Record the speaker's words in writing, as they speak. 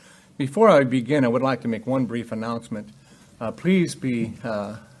Before I begin, I would like to make one brief announcement. Please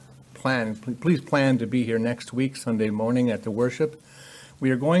plan to be here next week, Sunday morning at the worship. We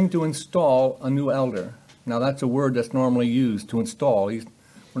are going to install a new elder. Now, that's a word that's normally used, to install. We're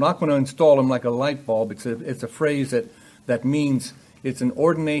not going to install him like a light bulb. It's a phrase that means it's an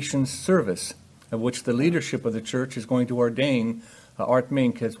ordination service of which the leadership of the church is going to ordain Art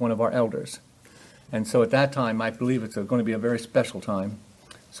Mink as one of our elders. And so at that time, I believe it's going to be a very special time.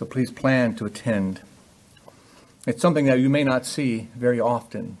 So please plan to attend. It's something that you may not see very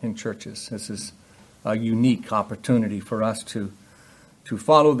often in churches. This is a unique opportunity for us to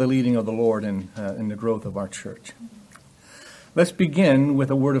follow the leading of the Lord in the growth of our church. Let's begin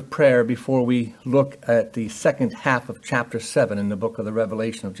with a word of prayer before we look at the second half of chapter 7 in the book of the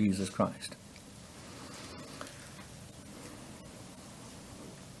Revelation of Jesus Christ.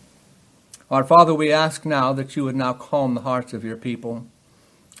 Our Father, we ask now that you would now calm the hearts of your people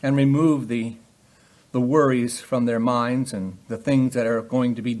and remove the worries from their minds and the things that are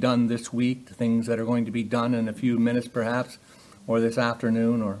going to be done this week, the things that are going to be done in a few minutes perhaps, or this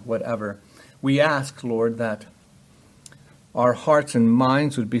afternoon or whatever. We ask, Lord, that our hearts and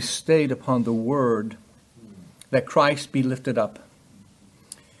minds would be stayed upon the word, that Christ be lifted up.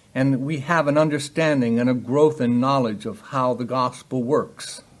 And we have an understanding and a growth in knowledge of how the gospel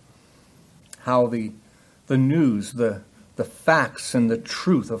works, how the news, the facts and the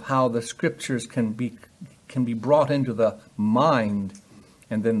truth of how the scriptures can be brought into the mind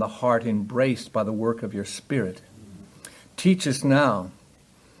and then the heart embraced by the work of your Spirit. Teach us now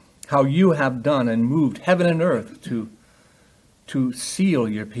how you have done and moved heaven and earth to seal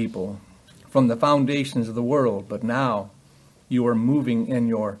your people from the foundations of the world, but now you are moving in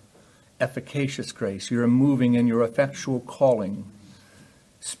your efficacious grace. You are moving in your effectual calling,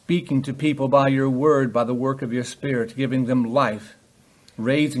 speaking to people by your word, by the work of your Spirit, giving them life,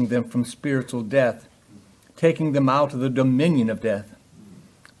 raising them from spiritual death, taking them out of the dominion of death,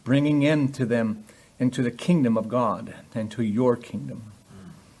 bringing into them into the kingdom of God and to your kingdom.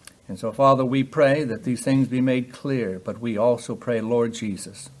 And so, Father, we pray that these things be made clear, but we also pray, Lord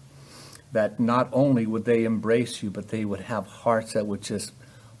Jesus, that not only would they embrace you, but they would have hearts that would just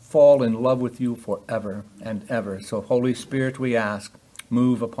fall in love with you forever and ever. So, Holy Spirit, we ask,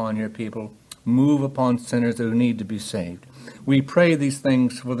 move upon your people. Move upon sinners who need to be saved. We pray these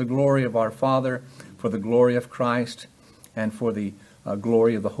things for the glory of our Father, for the glory of Christ, and for the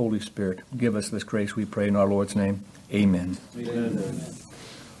glory of the Holy Spirit. Give us this grace, we pray in our Lord's name. Amen. Amen.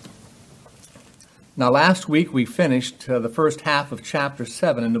 Now, last week we finished the first half of chapter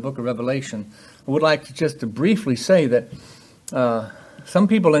 7 in the book of Revelation. I would like to briefly say that some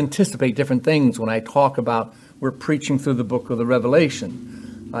people anticipate different things when I talk about we're preaching through the book of the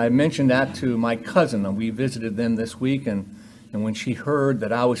Revelation. I mentioned that to my cousin, and we visited them this week, and when she heard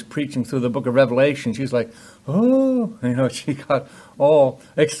that I was preaching through the book of Revelation, she's like, oh, she got all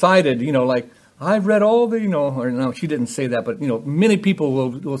excited, like, I've read all the, or no, she didn't say that, but, many people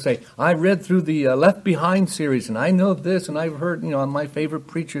will say, I read through the Left Behind series, and I know this, and I've heard, my favorite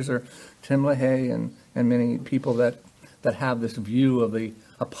preachers are Tim LaHaye and many people that have this view of the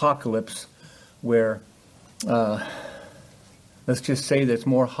apocalypse where let's just say that it's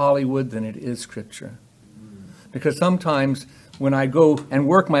more Hollywood than it is Scripture. Because sometimes when I go and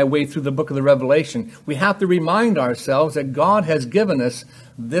work my way through the book of the Revelation, we have to remind ourselves that God has given us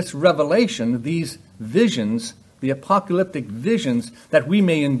this revelation, these visions, the apocalyptic visions, that we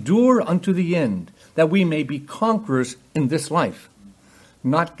may endure unto the end, that we may be conquerors in this life,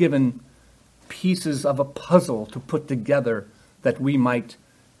 not given pieces of a puzzle to put together that we might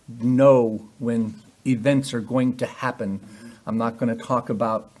know when events are going to happen. I'm not going to talk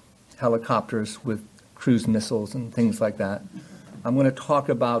about helicopters with cruise missiles and things like that. I'm going to talk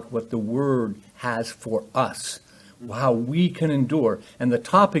about what the Word has for us, how we can endure. And the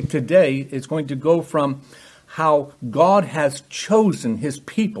topic today is going to go from how God has chosen His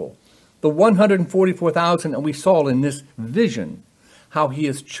people, the 144,000 that we saw in this vision, how He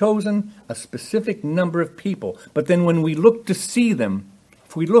has chosen a specific number of people. But then when we look to see them,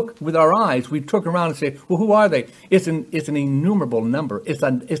 if we look with our eyes, we turn around and say, well, who are they? It's an innumerable number. It's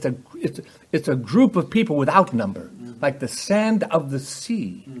a group of people without number, like the sand of the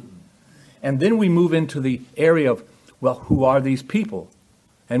sea. And then we move into the area of, well, who are these people?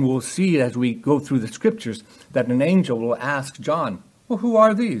 And we'll see as we go through the scriptures that an angel will ask John, well, who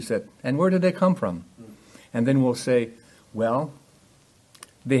are these? And where did they come from? And then we'll say, well,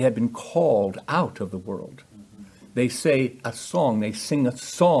 they have been called out of the world. They say a song, they sing a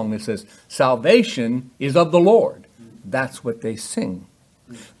song that says, salvation is of the Lord. That's what they sing.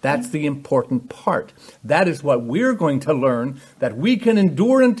 That's the important part. That is what we're going to learn, that we can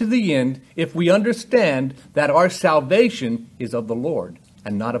endure unto the end if we understand that our salvation is of the Lord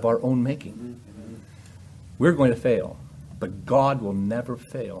and not of our own making. We're going to fail, but God will never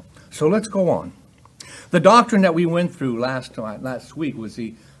fail. So let's go on. The doctrine that we went through last week was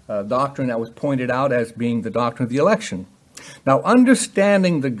the doctrine that was pointed out as being the doctrine of the election. Now,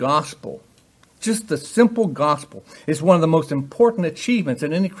 understanding the gospel, just the simple gospel, is one of the most important achievements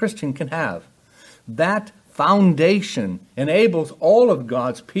that any Christian can have. That foundation enables all of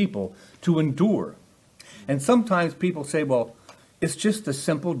God's people to endure. And sometimes people say, well, it's just the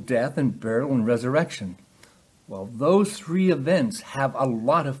simple death and burial and resurrection. Well, those three events have a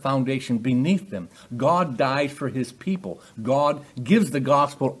lot of foundation beneath them. God died for his people. God gives the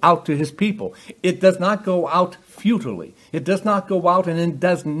gospel out to his people. It does not go out futilely. It does not go out and it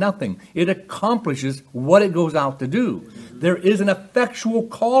does nothing. It accomplishes what it goes out to do. There is an effectual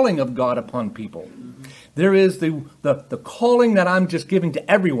calling of God upon people. There is the calling that I'm just giving to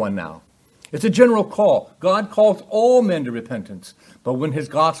everyone now. It's a general call. God calls all men to repentance. But when his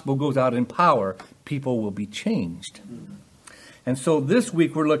gospel goes out in power, people will be changed. And so this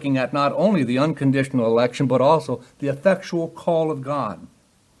week we're looking at not only the unconditional election, but also the effectual call of God.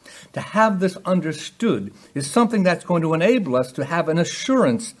 To have this understood is something that's going to enable us to have an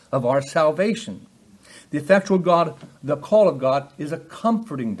assurance of our salvation. The effectual the call of God is a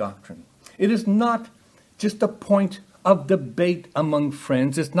comforting doctrine. It is not just a point of debate among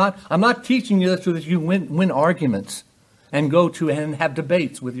friends. I'm not teaching you this so that you win arguments and go to and have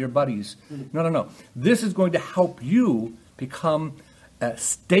debates with your buddies. No. This is going to help you become a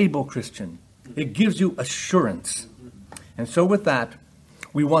stable Christian. It gives you assurance. And so with that,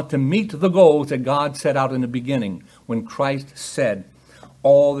 we want to meet the goals that God set out in the beginning when Christ said,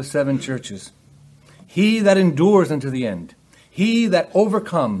 all the seven churches, he that endures unto the end, he that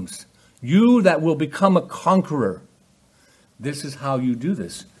overcomes, you that will become a conqueror. This is how you do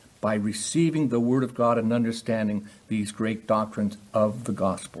this, by receiving the Word of God and understanding these great doctrines of the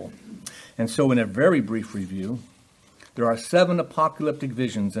gospel. And so in a very brief review, there are 7 apocalyptic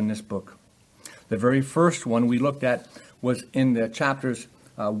visions in this book. The very first one we looked at was in the chapters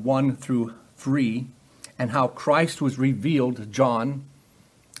 1 through 3, and how Christ was revealed to John,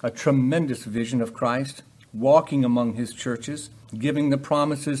 a tremendous vision of Christ, walking among his churches, giving the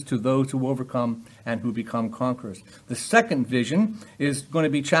promises to those who overcome and who become conquerors. The second vision is going to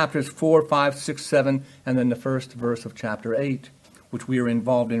be chapters 4, 5, 6, 7, and then the first verse of chapter 8, which we are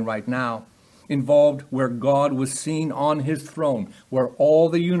involved in right now. Involved where God was seen on his throne, where all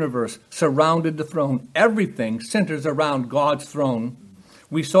the universe surrounded the throne. Everything centers around God's throne.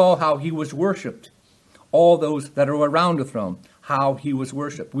 We saw how he was worshipped. All those that are around the throne, how he was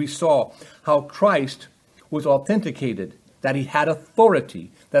worshipped. We saw how Christ was authenticated, that he had authority,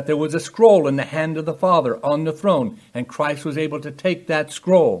 that there was a scroll in the hand of the Father on the throne, and Christ was able to take that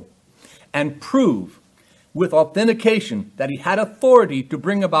scroll and prove with authentication that he had authority to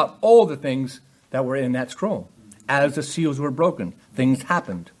bring about all the things that were in that scroll. As the seals were broken, things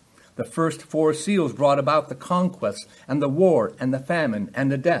happened. The first 4 seals brought about the conquest and the war and the famine and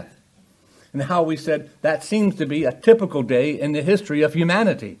the death. And how we said that seems to be a typical day in the history of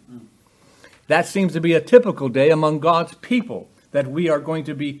humanity. That seems to be a typical day among God's people, that we are going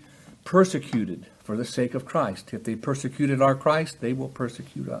to be persecuted for the sake of Christ. If they persecuted our Christ, they will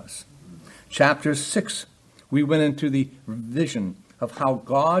persecute us. Chapter 6, we went into the vision of how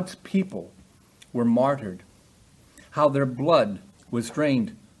God's people were martyred, how their blood was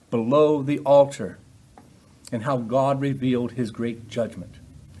drained below the altar, and how God revealed his great judgment.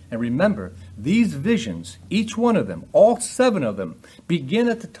 And remember, these visions, each one of them, all 7 of them, begin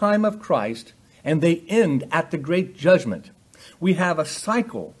at the time of Christ, and they end at the great judgment. We have a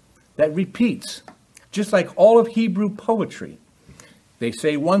cycle that repeats, just like all of Hebrew poetry. They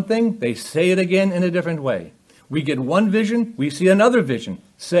say one thing, they say it again in a different way. We get one vision, we see another vision,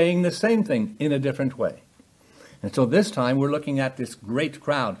 saying the same thing in a different way. And so this time we're looking at this great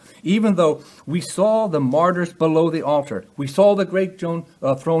crowd. Even though we saw the martyrs below the altar, we saw the great throne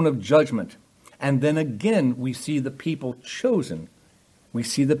of judgment, and then again we see the people chosen. We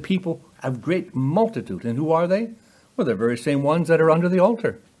see the people of great multitude. And who are they? Well, they're the very same ones that are under the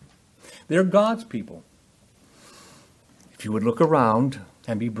altar. They're God's people. If you would look around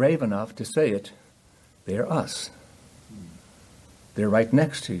and be brave enough to say it, they're us. They're right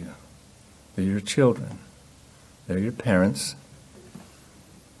next to you. They're your children. They're your parents.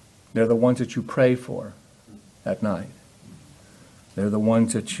 They're the ones that you pray for at night. They're the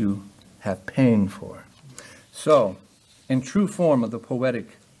ones that you have pain for. So, in true form of the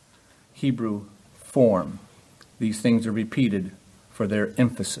poetic Hebrew form, these things are repeated for their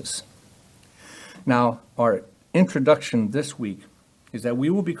emphasis. Now, our introduction this week is that we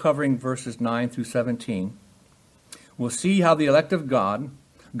will be covering verses 9 through 17. We'll see how the elect of God,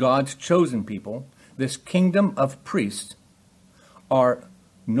 God's chosen people, this kingdom of priests, are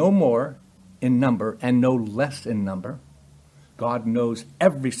no more in number and no less in number. God knows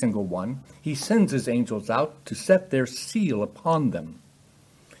every single one. He sends his angels out to set their seal upon them.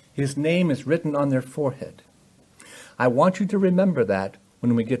 His name is written on their forehead. I want you to remember that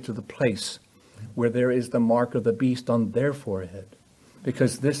when we get to the place where there is the mark of the beast on their forehead,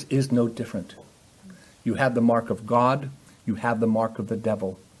 because this is no different. You have the mark of God, you have the mark of the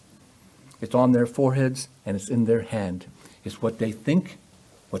devil. It's on their foreheads and it's in their hand. It's what they think,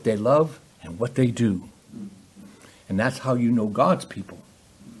 what they love, and what they do. And that's how you know God's people.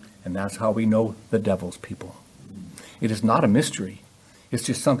 And that's how we know the devil's people. It is not a mystery. It's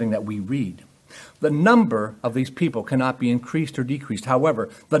just something that we read. The number of these people cannot be increased or decreased. However,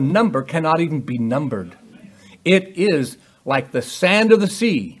 the number cannot even be numbered. It is like the sand of the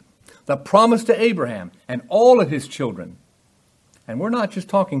sea, the promise to Abraham and all of his children. And we're not just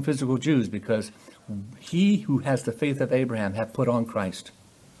talking physical Jews, because he who has the faith of Abraham have put on Christ.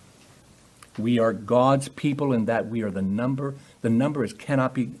 We are God's people in that we are the number. The number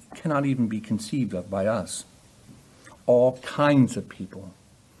cannot even be conceived of by us. All kinds of people,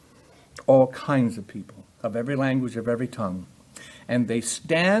 of every language, of every tongue. And they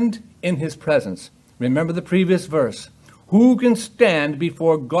stand in his presence. Remember the previous verse. Who can stand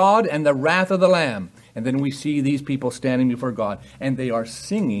before God and the wrath of the Lamb? And then we see these people standing before God, and they are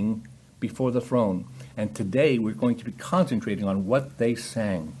singing before the throne. And today we're going to be concentrating on what they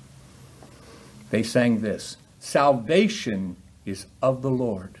sang. They sang this: salvation is of the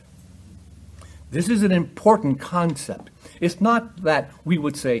Lord. This is an important concept. It's not that we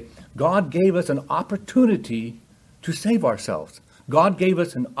would say, God gave us an opportunity to save ourselves. God gave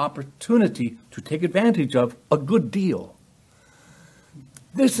us an opportunity to take advantage of a good deal.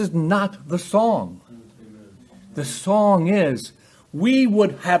 This is not the song. The song is, we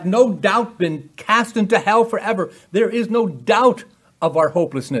would have no doubt been cast into hell forever. There is no doubt of our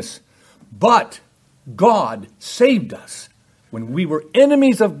hopelessness. But God saved us when we were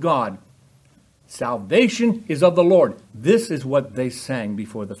enemies of God. Salvation is of the Lord. This is what they sang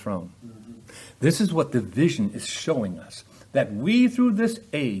before the throne. This is what the vision is showing us. That we, through this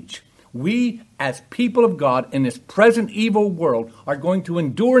age, we as people of God in this present evil world are going to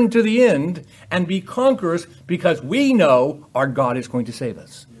endure into the end and be conquerors, because we know our God is going to save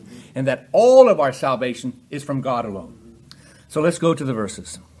us. And that all of our salvation is from God alone. So let's go to the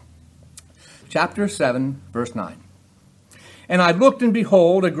verses. Chapter 7, verse 9. And I looked, and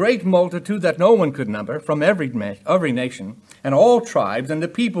behold, a great multitude that no one could number, from every nation, and all tribes, and the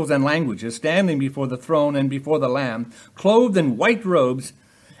peoples and languages, standing before the throne and before the Lamb, clothed in white robes,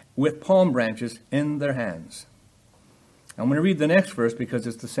 with palm branches in their hands. I'm going to read the next verse because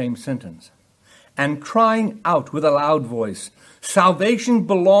it's the same sentence. And crying out with a loud voice, salvation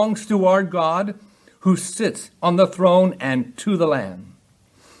belongs to our God, who sits on the throne, and to the Lamb.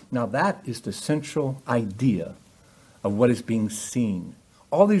 Now that is the central idea of what is being seen.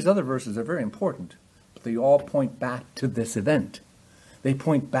 All these other verses are very important, but they all point back to this event. They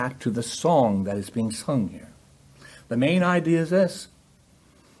point back to the song that is being sung here. The main idea is this.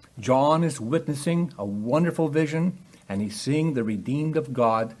 John is witnessing a wonderful vision, and he's seeing the redeemed of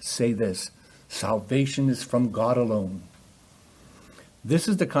God say this: salvation is from God alone. This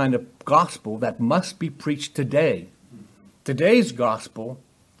is the kind of gospel that must be preached today. Today's gospel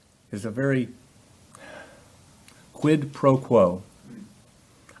is a very quid pro quo.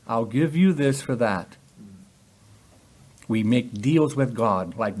 I'll give you this for that. We make deals with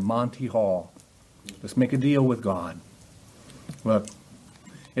God like Monty Hall. Let's make a deal with God. Look,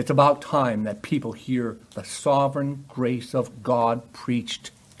 it's about time that people hear the sovereign grace of God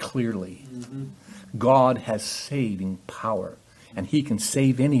preached clearly. God has saving power, and he can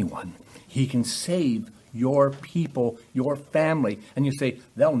save anyone. He can save your people, your family. And you say,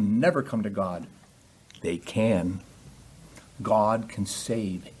 they'll never come to God. They can. God can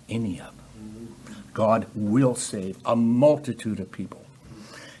save any of them. God will save a multitude of people.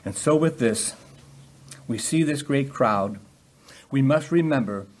 And so with this, we see this great crowd. We must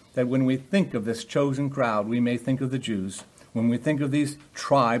remember that when we think of this chosen crowd, we may think of the Jews. When we think of these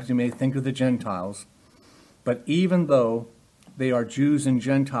tribes, we may think of the Gentiles. But even though they are Jews and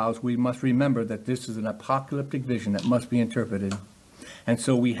Gentiles, we must remember that this is an apocalyptic vision that must be interpreted. And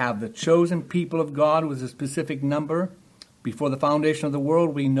so we have the chosen people of God with a specific number. Before the foundation of the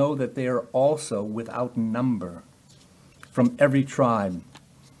world, we know that they are also without number. From every tribe,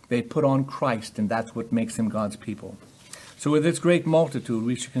 they put on Christ, and that's what makes them God's people. So with this great multitude,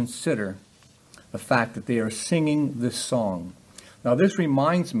 we should consider the fact that they are singing this song. Now, this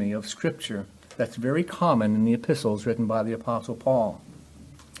reminds me of scripture that's very common in the epistles written by the Apostle Paul.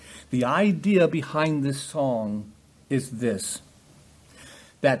 The idea behind this song is this,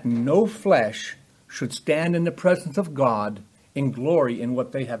 that no flesh should stand in the presence of God in glory in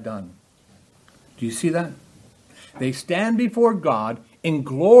what they have done. Do you see that? They stand before God in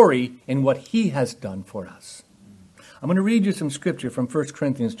glory in what he has done for us. I'm going to read you some scripture from 1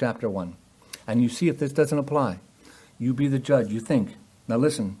 Corinthians chapter 1. And you see if this doesn't apply. You be the judge. You think. Now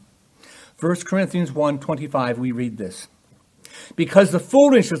listen. 1 Corinthians 1:25, we read this. Because the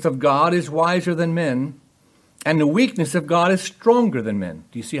foolishness of God is wiser than men, and the weakness of God is stronger than men.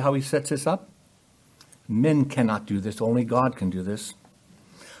 Do you see how he sets this up? Men cannot do this. Only God can do this.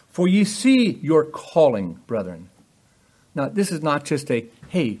 For ye see your calling, brethren. Now, this is not just a,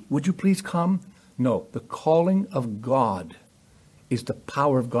 hey, would you please come? No, the calling of God is the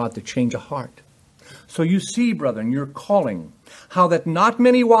power of God to change a heart. So you see, brethren, your calling, how that not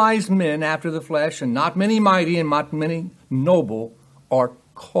many wise men after the flesh, and not many mighty, and not many noble are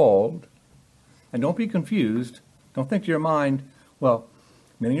called. And don't be confused. Don't think to your mind, well,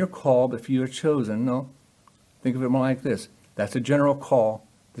 many are called, but few are chosen. No. Think of it more like this. That's a general call.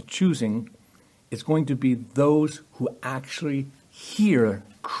 The choosing is going to be those who actually hear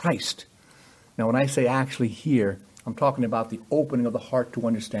Christ. Now, when I say actually hear, I'm talking about the opening of the heart to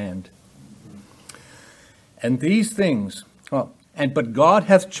understand. And these things, but God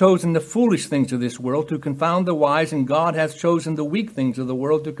hath chosen the foolish things of this world to confound the wise, and God hath chosen the weak things of the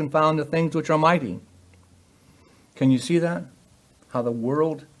world to confound the things which are mighty. Can you see that? How the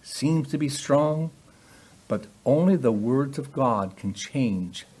world seems to be strong, but only the words of God can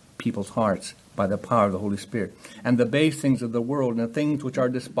change people's hearts by the power of the Holy Spirit. And the base things of the world and the things which are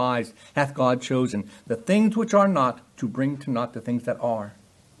despised hath God chosen, the things which are not, to bring to naught the things that are.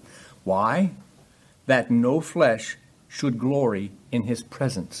 Why? That no flesh should glory in his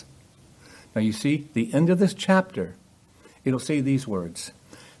presence. Now you see, the end of this chapter, it'll say these words.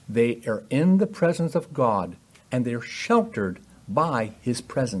 They are in the presence of God, and they're sheltered by his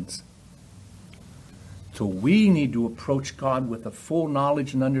presence. So we need to approach God with a full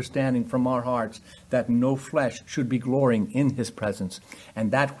knowledge and understanding from our hearts that no flesh should be glorying in his presence.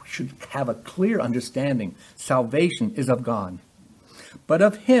 And that should have a clear understanding. Salvation is of God. But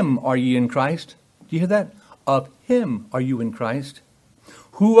of him are ye in Christ. Do you hear that? Of him are you in Christ,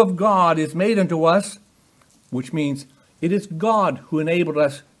 who of God is made unto us, which means it is God who enabled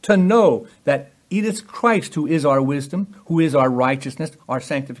us to know that it is Christ who is our wisdom, who is our righteousness, our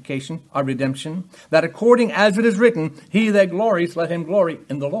sanctification, our redemption, that according as it is written, he that glories, let him glory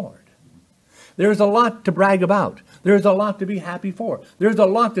in the Lord. There is a lot to brag about. There is a lot to be happy for. There is a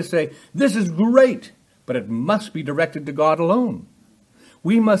lot to say, this is great, but it must be directed to God alone.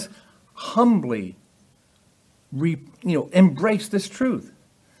 We must humbly embrace this truth.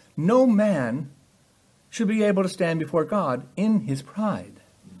 No man should be able to stand before God in his pride.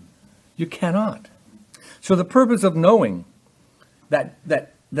 You cannot. So the purpose of knowing that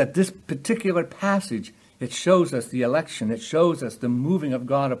this particular passage, it shows us the election, it shows us the moving of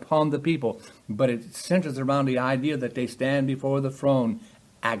God upon the people, but it centers around the idea that they stand before the throne,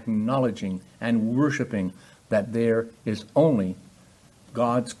 acknowledging and worshiping that there is only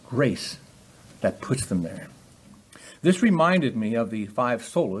God's grace that puts them there. This reminded me of the five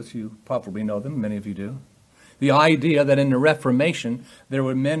solas. You probably know them, many of you do. The idea that in the Reformation, there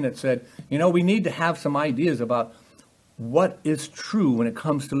were men that said, we need to have some ideas about what is true when it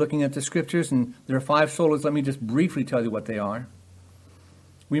comes to looking at the Scriptures. And there are five solas. Let me just briefly tell you what they are.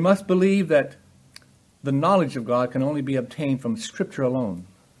 We must believe that the knowledge of God can only be obtained from Scripture alone.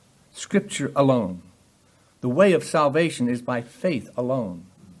 Scripture alone. The way of salvation is by faith alone,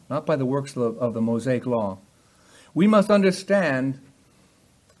 not by the works of the Mosaic law. We must understand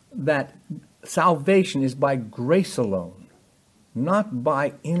that salvation is by grace alone, not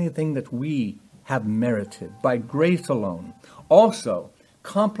by anything that we have merited, by grace alone. Also,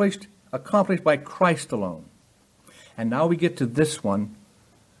 accomplished by Christ alone. And now we get to this one,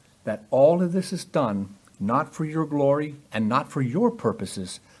 that all of this is done not for your glory and not for your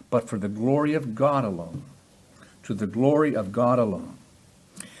purposes, but for the glory of God alone. To the glory of God alone.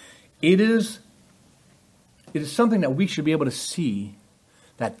 It is something that we should be able to see,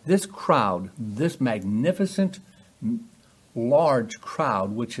 that this crowd, this magnificent, large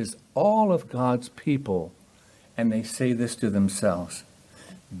crowd, which is all of God's people, and they say this to themselves,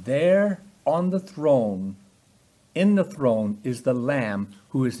 there on the throne, in the throne is the Lamb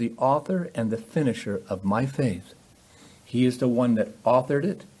who is the author and the finisher of my faith. He is the one that authored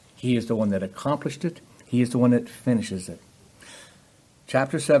it. He is the one that accomplished it. He is the one that finishes it.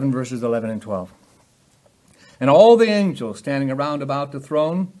 chapter 7, verses 11 and 12. And all the angels standing around about the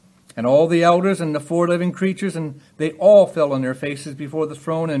throne, and all the elders and the four living creatures, and they all fell on their faces before the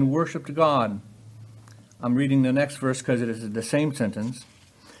throne and worshipped God. I'm reading the next verse because it is the same sentence,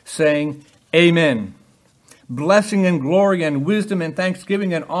 saying, Amen. Blessing and glory and wisdom and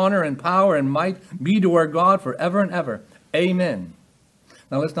thanksgiving and honor and power and might be to our God forever and ever. Amen.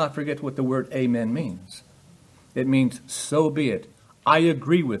 Now let's not forget what the word amen means. It means so be it. I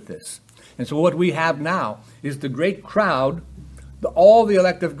agree with this. And so what we have now is the great crowd, all the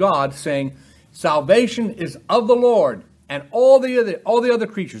elect of God saying, salvation is of the Lord. And all the other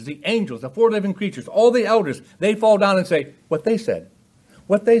creatures, the angels, the four living creatures, all the elders, they fall down and say, what they said.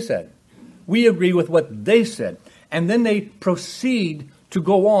 What they said. We agree with what they said. And then they proceed to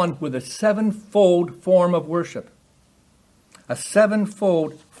go on with a sevenfold form of worship. A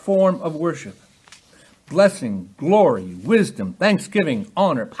sevenfold form of worship. Blessing, glory, wisdom, thanksgiving,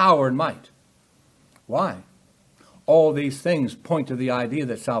 honor, power, and might. Why? All these things point to the idea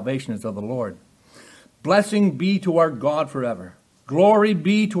that salvation is of the Lord. Blessing be to our God forever. Glory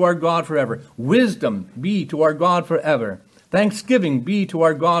be to our God forever. Wisdom be to our God forever. Thanksgiving be to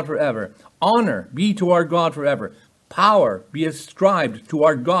our God forever. Honor be to our God forever. Power be ascribed to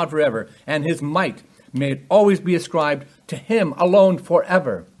our God forever. And his might may it always be ascribed to him alone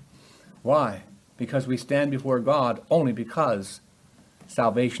forever. Why? Because we stand before God only because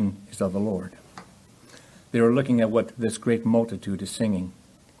salvation is of the Lord. They were looking at what this great multitude is singing.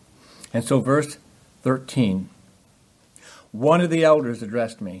 And so verse 13. One of the elders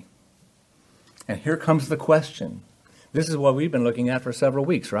addressed me. And here comes the question. This is what we've been looking at for several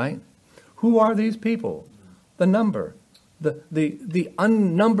weeks, right? Who are these people? The number. The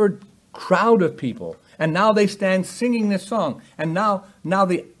unnumbered crowd of people. And now they stand singing this song. And now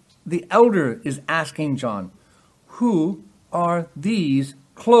the elder is asking John, who are these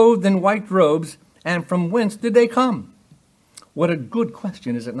clothed in white robes, and from whence did they come? What a good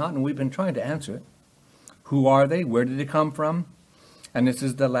question, is it not? And we've been trying to answer it. Who are they? Where did they come from? And this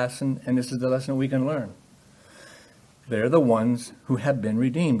is the lesson, we can learn. They're the ones who have been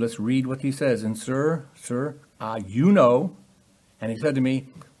redeemed. Let's read what he says. And sir, you know. And he said to me,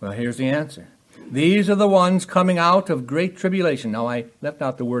 well, here's the answer. These are the ones coming out of great tribulation. Now, I left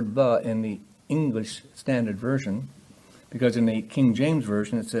out the word the in the English Standard Version, because in the King James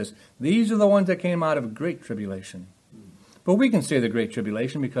Version it says, these are the ones that came out of great tribulation. But we can say the great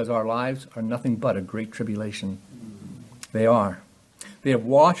tribulation because our lives are nothing but a great tribulation. They are. They have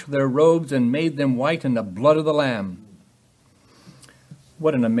washed their robes and made them white in the blood of the Lamb.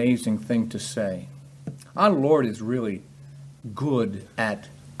 What an amazing thing to say. Our Lord is really good at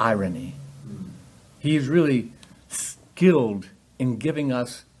irony. He's really skilled in giving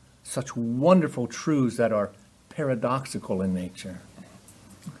us such wonderful truths that are paradoxical in nature.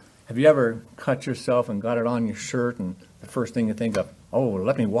 Have you ever cut yourself and got it on your shirt and the first thing you think of, oh,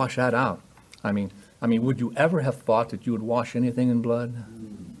 let me wash that out? I mean, would you ever have thought that you would wash anything in blood?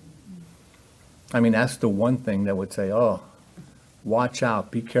 I mean, that's the one thing that would say, oh, watch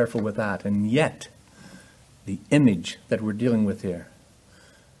out, be careful with that. And yet, the image that we're dealing with here,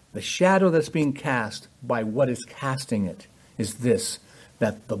 the shadow that's being cast by what is casting it is this,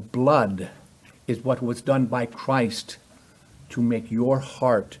 that the blood is what was done by Christ to make your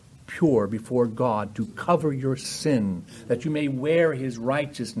heart pure before God, to cover your sin, that you may wear his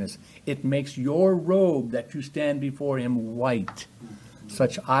righteousness. It makes your robe that you stand before him white.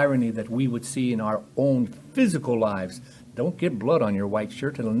 Such irony that we would see in our own physical lives. Don't get blood on your white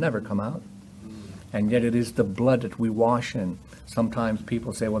shirt, it'll never come out. And yet it is the blood that we wash in. Sometimes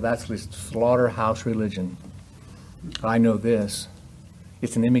people say, well, that's this slaughterhouse religion. I know this.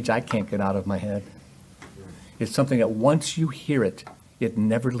 It's an image I can't get out of my head. It's something that once you hear it, it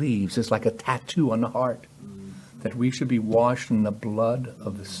never leaves. It's like a tattoo on the heart. That we should be washed in the blood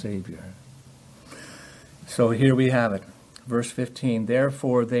of the Savior. So here we have it. Verse 15,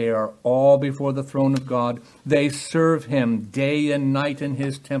 therefore they are all before the throne of God. They serve him day and night in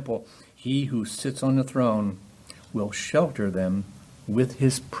his temple. He who sits on the throne will shelter them with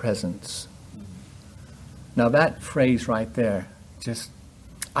his presence. Now that phrase right there,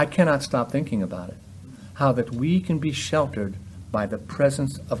 I cannot stop thinking about it. How that we can be sheltered by the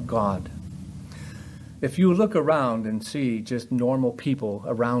presence of God. If you look around and see just normal people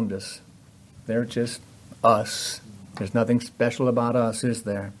around us, they're just us. There's nothing special about us, is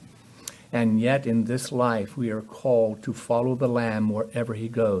there? And yet in this life we are called to follow the Lamb wherever he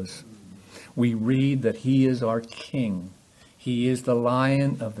goes. We read that he is our King. He is the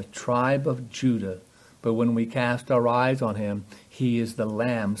Lion of the tribe of Judah. But when we cast our eyes on him, he is the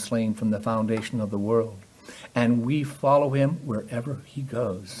Lamb slain from the foundation of the world. And we follow him wherever he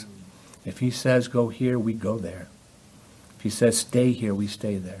goes. If he says go here, we go there. If he says stay here, we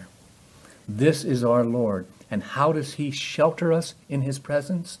stay there. This is our Lord. And how does he shelter us in his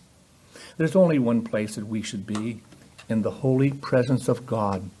presence? There's only one place that we should be, in the holy presence of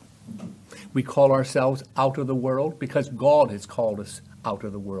God. We call ourselves out of the world because God has called us out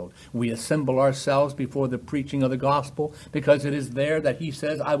of the world. We assemble ourselves before the preaching of the gospel because it is there that he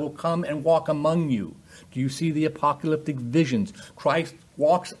says, I will come and walk among you. Do you see the apocalyptic visions? Christ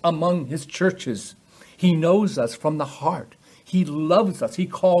walks among his churches. He knows us from the heart. He loves us. He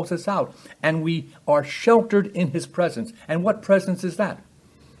calls us out. And we are sheltered in his presence. And what presence is that?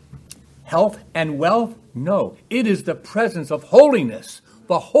 Health and wealth? No. It is the presence of holiness.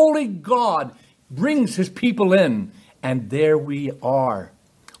 The holy God brings his people in. And there we are,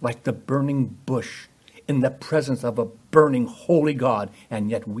 like the burning bush, in the presence of a burning holy God.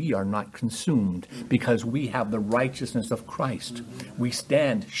 And yet we are not consumed because we have the righteousness of Christ. We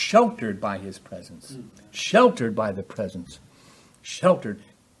stand sheltered by his presence, sheltered by the presence, sheltered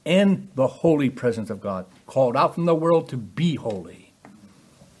in the holy presence of God, called out from the world to be holy,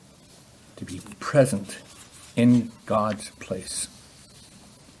 to be present in God's place.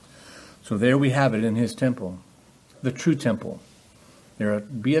 So there we have it in his temple, the true temple. There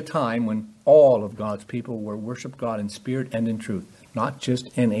would be a time when all of God's people will worship God in spirit and in truth, not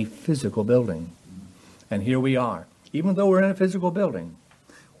just in a physical building. And here we are. Even though we're in a physical building,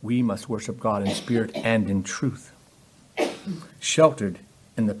 we must worship God in spirit and in truth, sheltered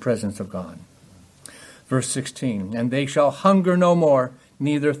in the presence of God. Verse 16, and they shall hunger no more,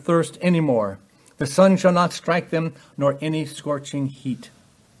 neither thirst any more. The sun shall not strike them, nor any scorching heat.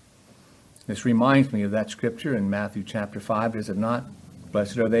 This reminds me of that scripture in Matthew chapter 5, is it not?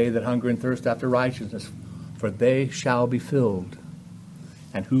 Blessed are they that hunger and thirst after righteousness, for they shall be filled.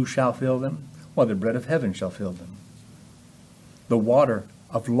 And who shall fill them? Well, the bread of heaven shall fill them. The water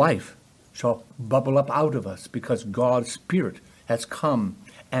of life shall bubble up out of us because God's Spirit has come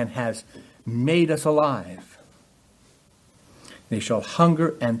and has made us alive. They shall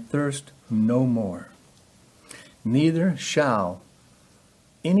hunger and thirst no more. Neither shall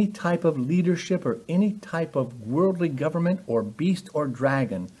any type of leadership or any type of worldly government or beast or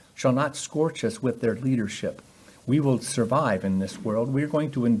dragon shall not scorch us with their leadership. We will survive in this world. We're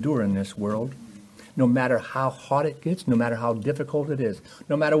going to endure in this world. No matter how hot it gets, no matter how difficult it is,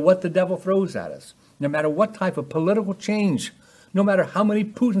 no matter what the devil throws at us, no matter what type of political change, no matter how many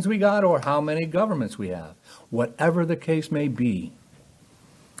Putins we got or how many governments we have, whatever the case may be,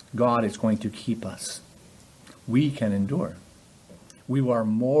 God is going to keep us. We can endure. We are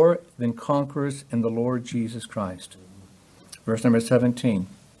more than conquerors in the Lord Jesus Christ. Verse number 17.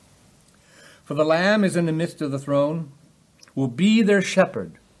 For the Lamb is in the midst of the throne, will be their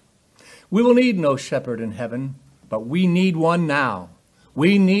shepherd. We will need no shepherd in heaven, but we need one now.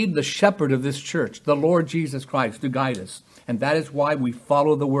 We need the shepherd of this church, the Lord Jesus Christ, to guide us. And that is why we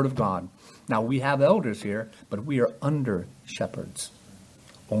follow the word of God. Now, we have elders here, but we are under shepherds.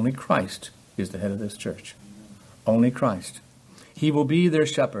 Only Christ is the head of this church. Only Christ. He will be their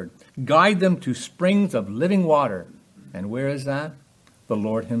shepherd. Guide them to springs of living water. And where is that? The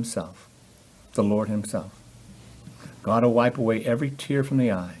Lord himself. The Lord himself. God will wipe away every tear from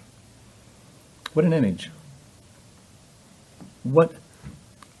the eye. What an image. What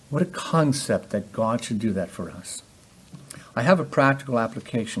a concept that God should do that for us. I have a practical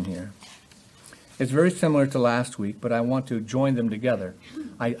application here. It's very similar to last week, but I want to join them together.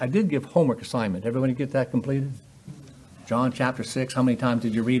 I did give homework assignment. Everybody get that completed? John chapter 6, how many times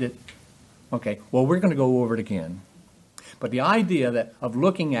did you read it? Okay, well, we're going to go over it again. But the idea of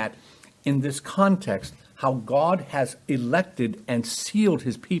looking at, in this context, how God has elected and sealed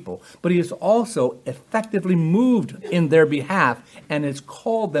his people, but he has also effectively moved in their behalf and has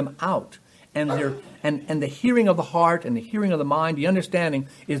called them out. And the hearing of the heart and the hearing of the mind, the understanding,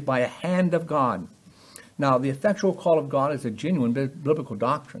 is by a hand of God. Now, the effectual call of God is a genuine biblical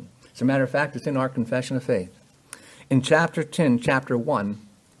doctrine. As a matter of fact, it's in our confession of faith. In chapter 10, chapter 1,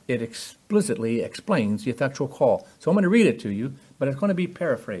 it explicitly explains the effectual call. So I'm going to read it to you, but it's going to be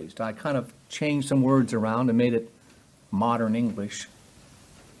paraphrased. I kind of changed some words around and made it modern English.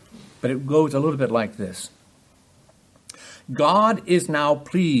 But it goes a little bit like this. God is now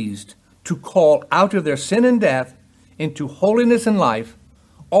pleased to call out of their sin and death into holiness and life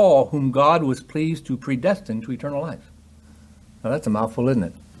all whom God was pleased to predestine to eternal life. Now that's a mouthful, isn't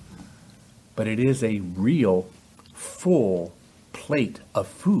it? But it is a real full plate of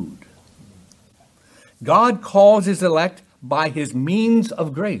food. God calls his elect by his means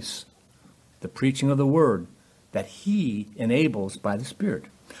of grace, the preaching of the word, that he enables by the Spirit,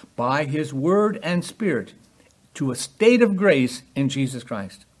 by his word and Spirit, to a state of grace in Jesus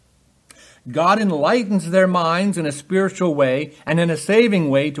Christ. God enlightens their minds in a spiritual way and in a saving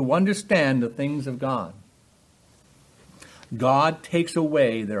way to understand the things of God. God takes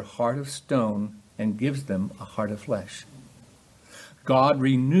away their heart of stone and gives them a heart of flesh. God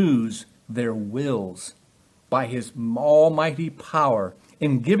renews their wills by his almighty power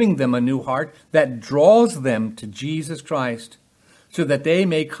in giving them a new heart that draws them to Jesus Christ, so that they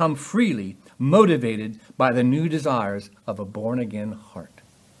may come freely motivated by the new desires of a born-again heart.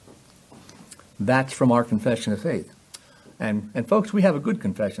 That's from our confession of faith. And folks, we have a good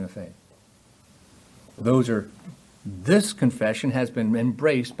confession of faith. This confession has been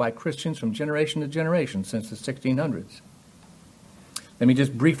embraced by Christians from generation to generation since the 1600s. Let me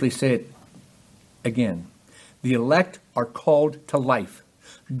just briefly say it again. The elect are called to life.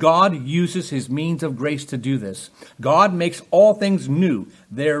 God uses his means of grace to do this. God makes all things new.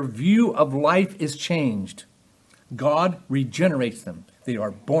 Their view of life is changed. God regenerates them. They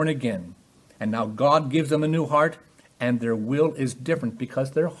are born again. And now God gives them a new heart, and their will is different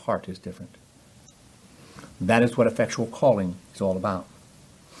because their heart is different. That is what effectual calling is all about.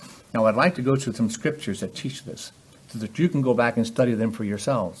 Now, I'd like to go through some scriptures that teach this, so that you can go back and study them for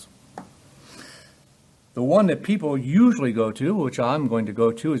yourselves. The one that people usually go to, which I'm going to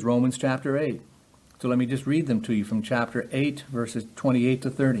go to, is Romans chapter 8. So let me just read them to you from chapter 8, verses 28 to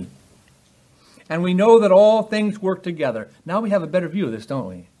 30. And we know that all things work together. Now we have a better view of this, don't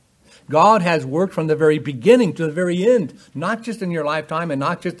we? God has worked from the very beginning to the very end, not just in your lifetime and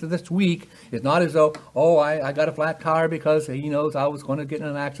not just this week. It's not as though, I got a flat tire because he knows I was going to get in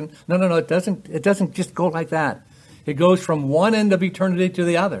an accident. No, it doesn't just go like that. It goes from one end of eternity to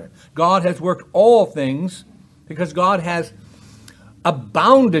the other. God has worked all things because God has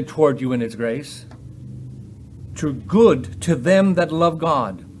abounded toward you in his grace to good to them that love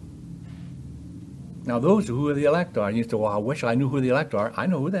God. Now, those are who the elect are. And you say, well, I wish I knew who the elect are. I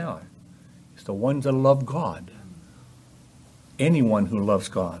know who they are. It's the ones that love God. Anyone who loves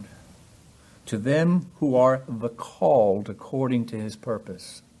God. To them who are the called according to his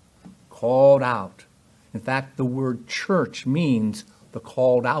purpose. Called out. In fact, the word church means the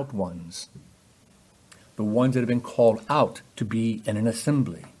called out ones. The ones that have been called out to be in an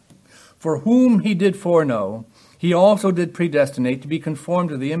assembly. For whom he did foreknow, he also did predestinate to be conformed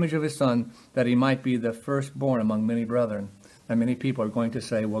to the image of his Son, that he might be the firstborn among many brethren. And many people are going to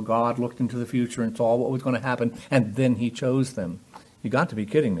say, well, God looked into the future and saw what was going to happen, and then he chose them. You got to be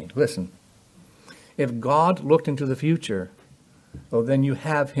kidding me. Listen, if God looked into the future, well, then you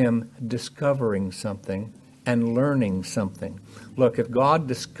have him discovering something and learning something. Look, if God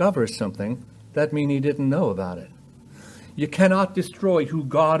discovers something, that means he didn't know about it. You cannot destroy who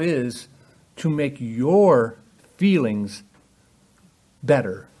God is to make your feelings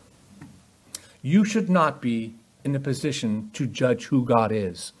better. You should not be in a position to judge who God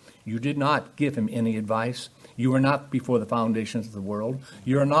is. You did not give him any advice. You are not before the foundations of the world.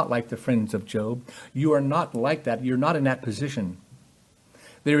 You are not like the friends of Job. You are not like that. You're not in that position.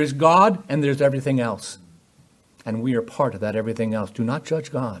 There is God and there's everything else. And we are part of that everything else. Do not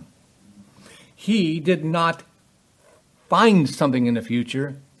judge God. He did not find something in the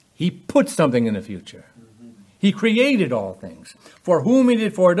future. He put something in the future. He created all things. For whom he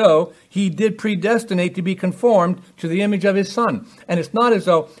did foreknow, he did predestinate to be conformed to the image of his Son. And it's not as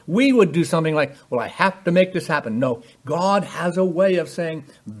though we would do something like, well, I have to make this happen. No, God has a way of saying,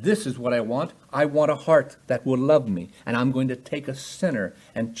 this is what I want. I want a heart that will love me. And I'm going to take a sinner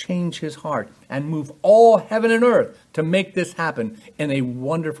and change his heart and move all heaven and earth to make this happen in a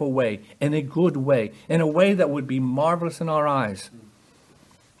wonderful way, in a good way, in a way that would be marvelous in our eyes.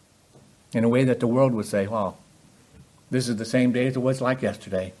 In a way that the world would say, well, this is the same day as it was like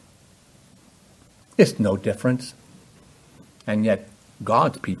yesterday. It's no difference. And yet,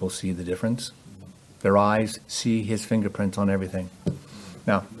 God's people see the difference. Their eyes see his fingerprints on everything.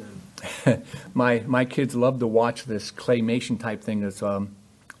 Now, my kids love to watch this claymation type thing. It's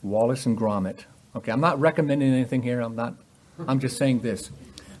Wallace and Gromit. Okay, I'm not recommending anything here. I'm just saying this,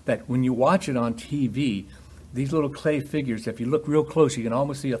 that when you watch it on TV, these little clay figures, if you look real close, you can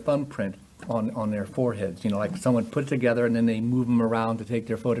almost see a thumbprint on their foreheads, like someone put it together and then they move them around to take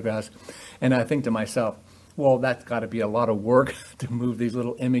their photographs. And I think to myself, well, that's got to be a lot of work to move these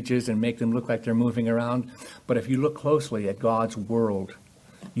little images and make them look like they're moving around. But if you look closely at God's world,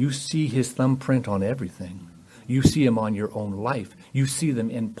 you see his thumbprint on everything. You see him on your own life. You see them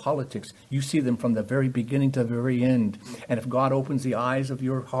in politics. You see them from the very beginning to the very end. And if God opens the eyes of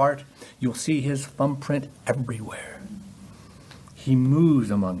your heart, you'll see his thumbprint everywhere. He moves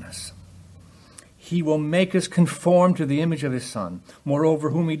among us. he will make us conform to the image of his Son. Moreover,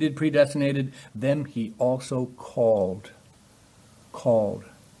 whom he did predestinated, them he also called. Called.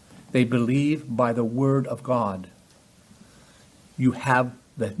 They believe by the word of God. You have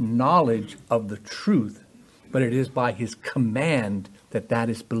the knowledge of the truth, but it is by his command that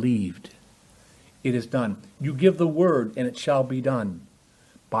is believed. It is done. You give the word, and it shall be done.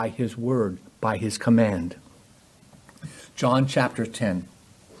 By his word, by his command. John chapter 10,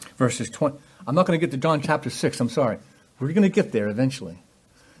 verses 20. I'm not going to get to John chapter 6, I'm sorry. We're going to get there eventually.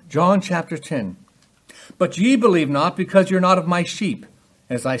 John chapter 10. But ye believe not, because you're not of my sheep,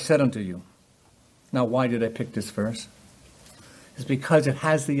 as I said unto you. Now, why did I pick this verse? It's because it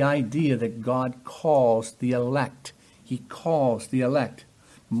has the idea that God calls the elect. He calls the elect.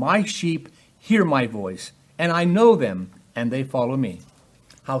 My sheep hear my voice, and I know them, and they follow me.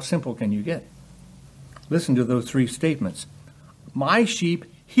 How simple can you get? Listen to those three statements. My sheep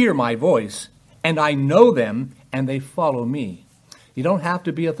hear my voice, and I know them, and they follow me. You don't have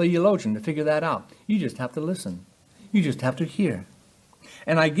to be a theologian to figure that out. You just have to listen. You just have to hear.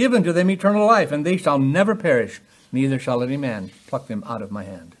 And I give unto them eternal life, and they shall never perish, neither shall any man pluck them out of my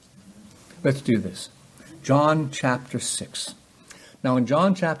hand. Let's do this. John chapter 6. Now in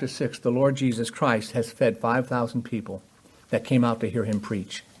John chapter 6, the Lord Jesus Christ has fed 5,000 people that came out to hear him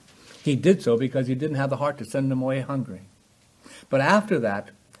preach. He did so because he didn't have the heart to send them away hungry. But after that,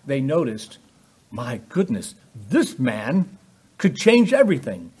 they noticed, my goodness, this man could change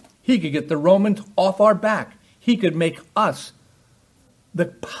everything. He could get the Romans off our back. He could make us the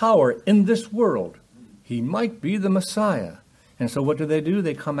power in this world. He might be the Messiah. And so what do?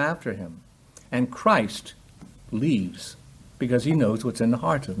 They come after him. And Christ leaves because he knows what's in the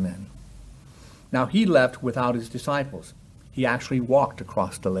hearts of men. Now he left without his disciples. He actually walked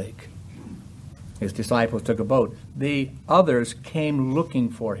across the lake. His disciples took a boat. The others came looking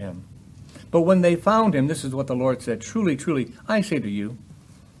for him. But when they found him, this is what the Lord said, truly, truly, I say to you,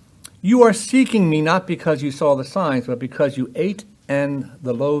 you are seeking me not because you saw the signs, but because you ate and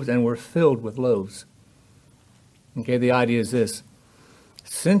the loaves and were filled with loaves. Okay, the idea is this.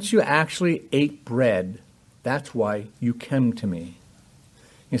 Since you actually ate bread, that's why you came to me.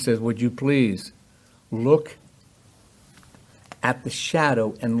 He says, would you please look at the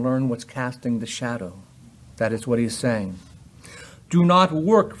shadow and learn what's casting the shadow? That is what he's saying. Do not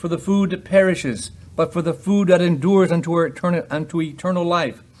work for the food that perishes, but for the food that endures unto eternal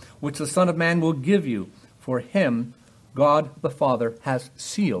life, which the Son of Man will give you. For him, God the Father has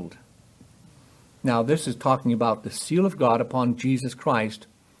sealed. Now, this is talking about the seal of God upon Jesus Christ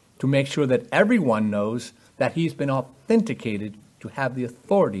to make sure that everyone knows that he's been authenticated to have the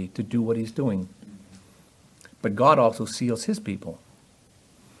authority to do what he's doing. But God also seals his people.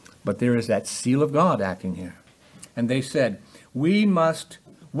 But there is that seal of God acting here. And they said,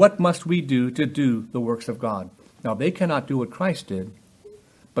 what must we do to do the works of God? Now, they cannot do what Christ did,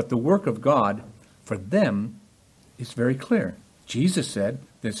 but the work of God, for them, is very clear. Jesus said,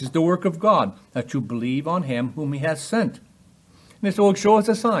 this is the work of God, that you believe on him whom he has sent. And they said, well, show us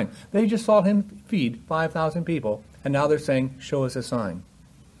a sign. They just saw him feed 5,000 people, and now they're saying, show us a sign.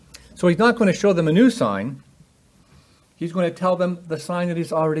 So he's not going to show them a new sign. He's going to tell them the sign that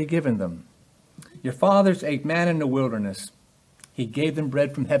he's already given them. Your fathers ate manna in the wilderness. He gave them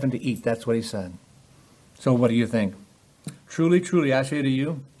bread from heaven to eat. That's what he said. So what do you think? Truly, truly, I say to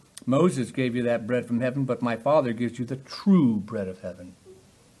you, Moses gave you that bread from heaven, but my Father gives you the true bread of heaven.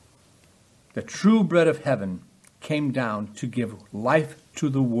 The true bread of heaven came down to give life to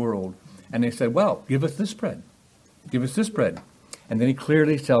the world. And they said, well, give us this bread. Give us this bread. And then he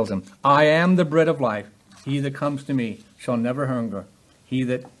clearly tells them, I am the bread of life. He that comes to me shall never hunger. He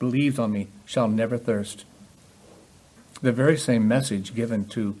that believes on me shall never thirst. The very same message given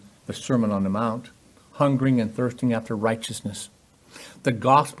to the Sermon on the Mount, hungering and thirsting after righteousness. The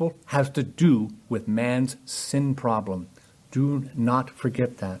gospel has to do with man's sin problem. Do not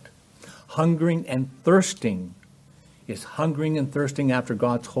forget that. Hungering and thirsting is hungering and thirsting after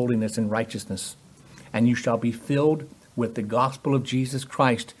God's holiness and righteousness. And you shall be filled with the gospel of Jesus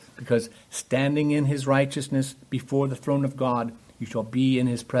Christ, because standing in his righteousness before the throne of God, you shall be in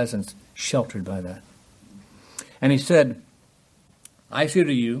his presence, sheltered by that. And he said, I say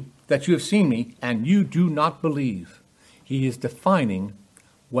to you that you have seen me, and you do not believe. He is defining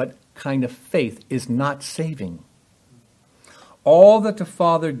what kind of faith is not saving. All that the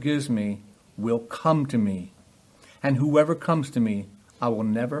Father gives me will come to me, and whoever comes to me, I will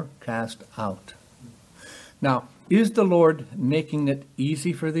never cast out. Now, is the Lord making it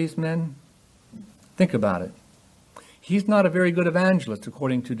easy for these men? Think about it. He's not a very good evangelist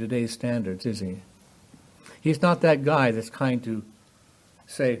according to today's standards, is he? He's not that guy that's kind to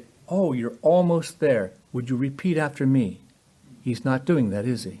say, Oh, you're almost there. Would you repeat after me? He's not doing that,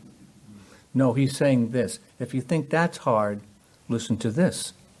 is he? No, he's saying this. If you think that's hard, listen to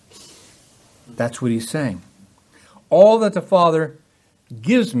this. That's what he's saying. All that the Father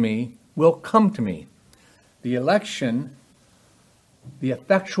gives me will come to me. The election, the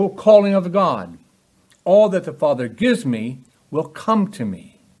effectual calling of God, all that the Father gives me will come to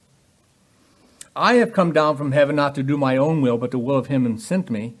me. I have come down from heaven not to do my own will, but the will of him who sent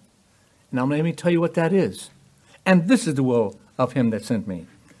me. Now let me tell you what that is. And this is the will of him that sent me,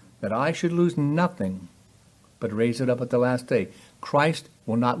 that I should lose nothing, but raise it up at the last day. Christ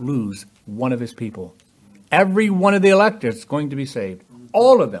will not lose one of his people. Every one of the elect is going to be saved.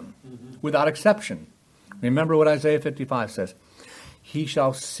 All of them, without exception. Remember what Isaiah 55 says. He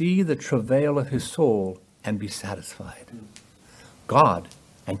shall see the travail of his soul and be satisfied. God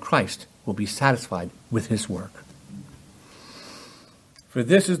and Christ will be satisfied with his work. For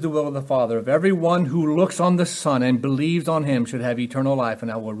this is the will of the Father, of every one who looks on the Son and believes on him should have eternal life,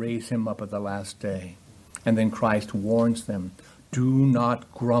 and I will raise him up at the last day. And then Christ warns them, do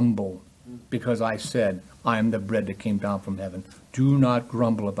not grumble, because I said, I am the bread that came down from heaven. Do not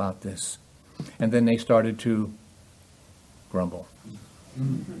grumble about this. And then they started to grumble.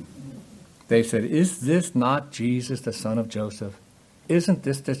 They said, is this not Jesus, the son of Joseph? Isn't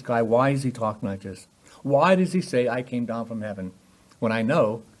this guy? Why is he talking like this? Why does he say, I came down from heaven, when I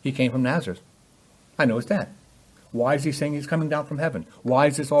know he came from Nazareth? I know his dad. Why is he saying he's coming down from heaven? Why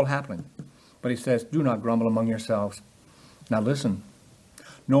is this all happening? But he says, do not grumble among yourselves. Now listen,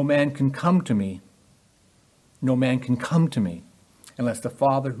 no man can come to me. No man can come to me unless the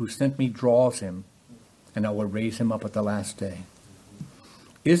Father who sent me draws him, and I will raise him up at the last day.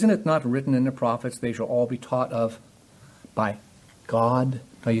 Isn't it not written in the prophets, they shall all be taught of by God?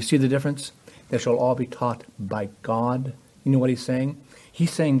 Now you see the difference? They shall all be taught by God. You know what he's saying?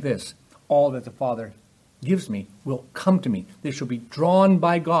 He's saying this, all that the Father gives me will come to me. They shall be drawn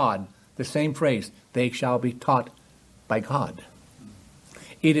by God. The same phrase, they shall be taught by God.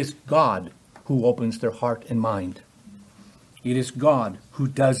 It is God who opens their heart and mind. It is God who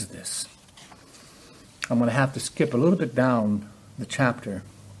does this. I'm going to have to skip a little bit down the chapter.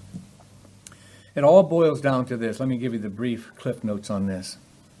 It all boils down to this. Let me give you the brief cliff notes on this.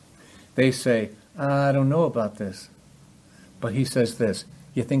 They say, I don't know about this. But he says this,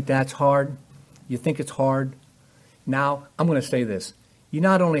 you think that's hard? You think it's hard? Now, I'm going to say this. You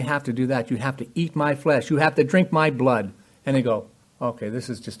not only have to do that, you have to eat my flesh. You have to drink my blood. And they go, okay, this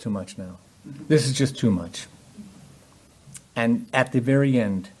is just too much now. This is just too much. And at the very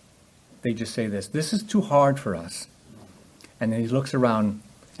end, they just say this is too hard for us. And then he looks around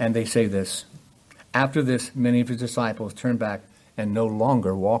and they say this. After this, many of his disciples turned back and no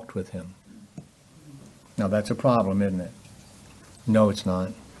longer walked with him. Now that's a problem, isn't it? No, it's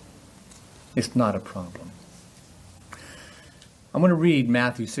not. It's not a problem. I'm going to read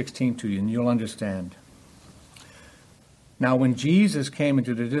Matthew 16 to you, and you'll understand. Now, when Jesus came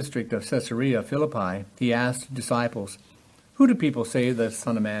into the district of Caesarea Philippi, he asked the disciples, who do people say the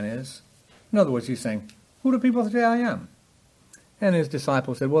Son of Man is? In other words, he's saying, who do people say I am? And his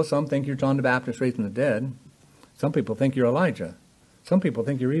disciples said, well, some think you're John the Baptist raised from the dead. Some people think you're Elijah. Some people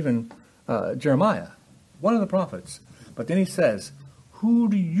think you're even Jeremiah, one of the prophets. But then he says, who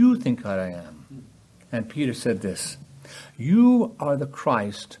do you think that I am? And Peter said this, you are the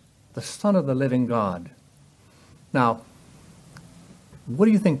Christ, the Son of the living God. Now, what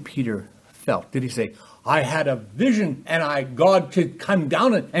do you think Peter felt? Did he say, I had a vision and God could come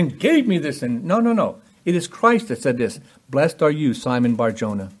down and gave me this? And no. It is Christ that said this. Blessed are you, Simon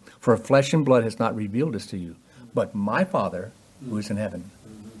Bar-Jonah, for flesh and blood has not revealed this to you, but my Father who is in heaven.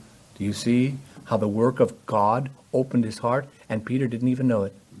 Do you see how the work of God opened his heart? And Peter didn't even know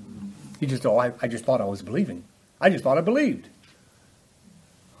it. He just, I just thought I was believing. I just thought I believed.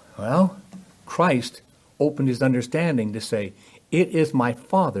 Well, Christ opened his understanding to say, it is my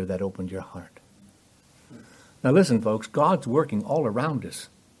Father that opened your heart. Now listen, folks, God's working all around us.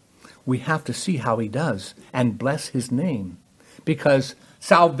 We have to see how he does and bless his name, because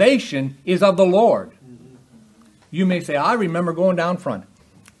salvation is of the Lord. You may say, I remember going down front.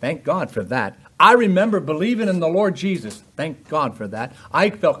 Thank God for that. I remember believing in the Lord Jesus. Thank God for that.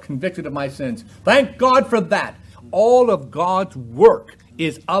 I felt convicted of my sins. Thank God for that. All of God's work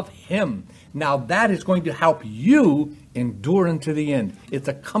is of him. Now that is going to help you endure unto the end. It's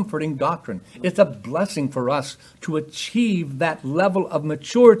a comforting doctrine. It's a blessing for us to achieve that level of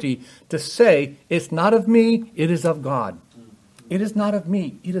maturity to say, it's not of me, it is of God. It is not of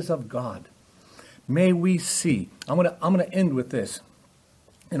me, it is of God. May we see. I'm going to end with this.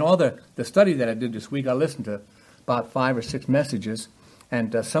 In all the study that I did this week, I listened to about 5 or 6 messages,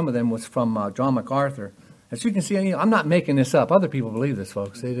 and some of them was from John MacArthur. As you can see, I'm not making this up. Other people believe this,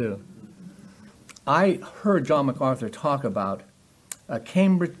 folks. They do. I heard John MacArthur talk about a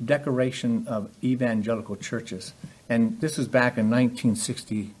Cambridge Declaration of Evangelical Churches, and this was back in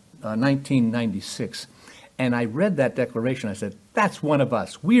 1996. And I read that declaration. I said, that's one of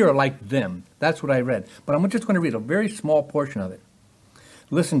us. We are like them. That's what I read. But I'm just going to read a very small portion of it.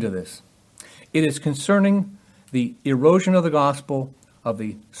 Listen to this. It is concerning the erosion of the gospel of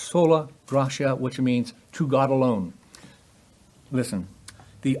the sola gratia, which means to God alone. Listen.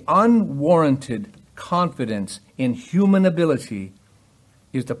 The unwarranted confidence in human ability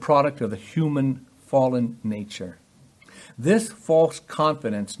is the product of the human fallen nature. This false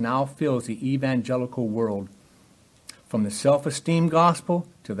confidence now fills the evangelical world, from the self-esteem gospel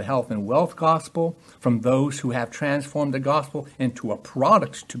to the health and wealth gospel, from those who have transformed the gospel into a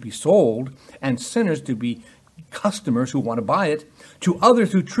product to be sold and sinners to be customers who want to buy it, to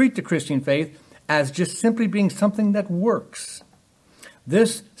others who treat the Christian faith as just simply being something that works.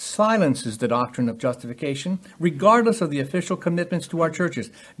 This silences the doctrine of justification, regardless of the official commitments to our churches.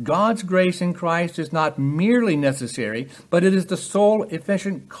 God's grace in Christ is not merely necessary, but it is the sole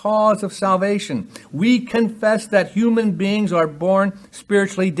efficient cause of salvation. We confess that human beings are born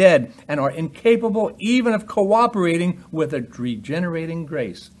spiritually dead and are incapable even of cooperating with a regenerating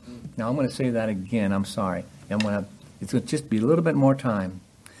grace. Now, I'm going to say that again. I'm sorry. It's going to just be a little bit more time.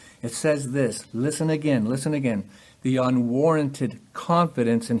 It says this. Listen again. Listen again. The unwarranted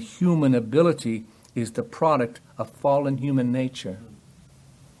confidence in human ability is the product of fallen human nature.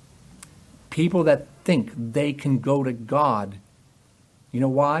 People that think they can go to God, you know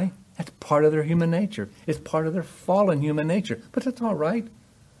why? That's part of their human nature. It's part of their fallen human nature. But that's all right.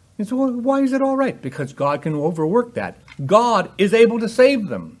 And so why is it all right? Because God can overwork that. God is able to save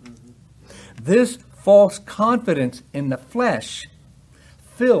them. This false confidence in the flesh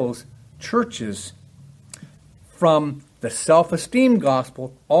fills churches from the self-esteem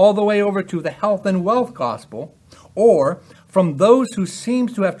gospel all the way over to the health and wealth gospel, or from those who seem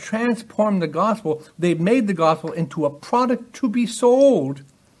to have transformed the gospel, they've made the gospel into a product to be sold,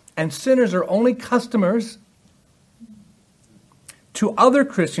 and sinners are only customers, to other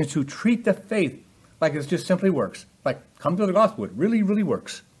Christians who treat the faith like it just simply works. Like, come to the gospel, it really, really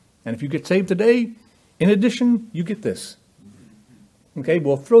works. And if you get saved today, in addition, you get this. Okay,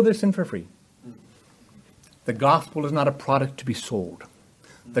 we'll throw this in for free. The gospel is not a product to be sold.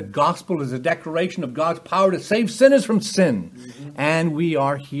 The gospel is a declaration of God's power to save sinners from sin. Mm-hmm. And we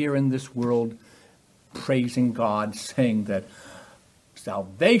are here in this world praising God, saying that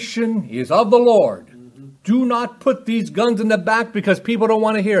salvation is of the Lord. Mm-hmm. Do not put these guns in the back because people don't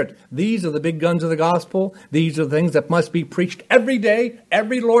want to hear it. These are the big guns of the gospel. These are the things that must be preached every day,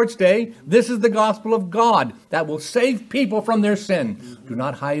 every Lord's Day. This is the gospel of God that will save people from their sin. Mm-hmm. Do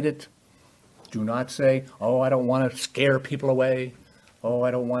not hide it. Do not say, oh, I don't want to scare people away. Oh,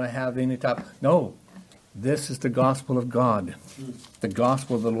 I don't want to have any type. No, this is the gospel of God, the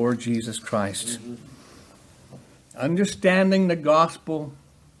gospel of the Lord Jesus Christ. Mm-hmm. Understanding the gospel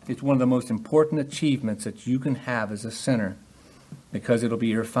is one of the most important achievements that you can have as a sinner, because it'll be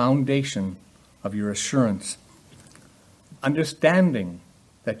your foundation of your assurance. Understanding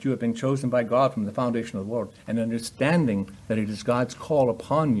that you have been chosen by God from the foundation of the world, and understanding that it is God's call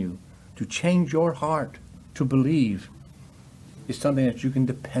upon you to change your heart, to believe, is something that you can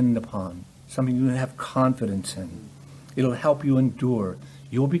depend upon, something you can have confidence in. It'll help you endure.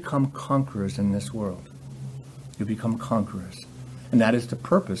 You'll become conquerors in this world. You'll become conquerors. And that is the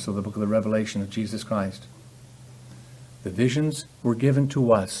purpose of the book of the Revelation of Jesus Christ. The visions were given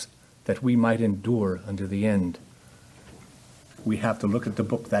to us that we might endure unto the end. We have to look at the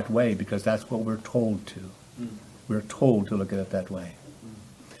book that way because that's what we're told to. We're told to look at it that way.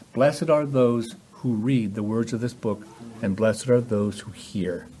 Blessed are those who read the words of this book, and blessed are those who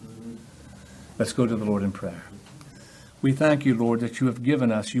hear. Let's go to the Lord in prayer. We thank you, Lord, that you have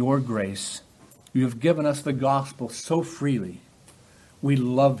given us your grace. You have given us the gospel so freely. We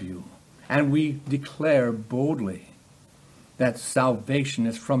love you, and we declare boldly that salvation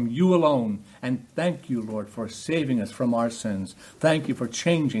is from you alone. And thank you, Lord, for saving us from our sins. Thank you for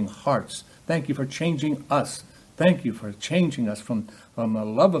changing hearts. Thank you for changing us. Thank you for changing us from the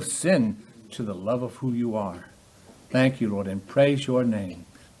love of sin to the love of who you are. Thank you, Lord, and praise your name.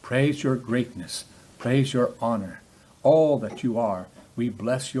 Praise your greatness. Praise your honor. All that you are, we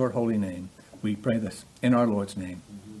bless your holy name. We pray this in our Lord's name.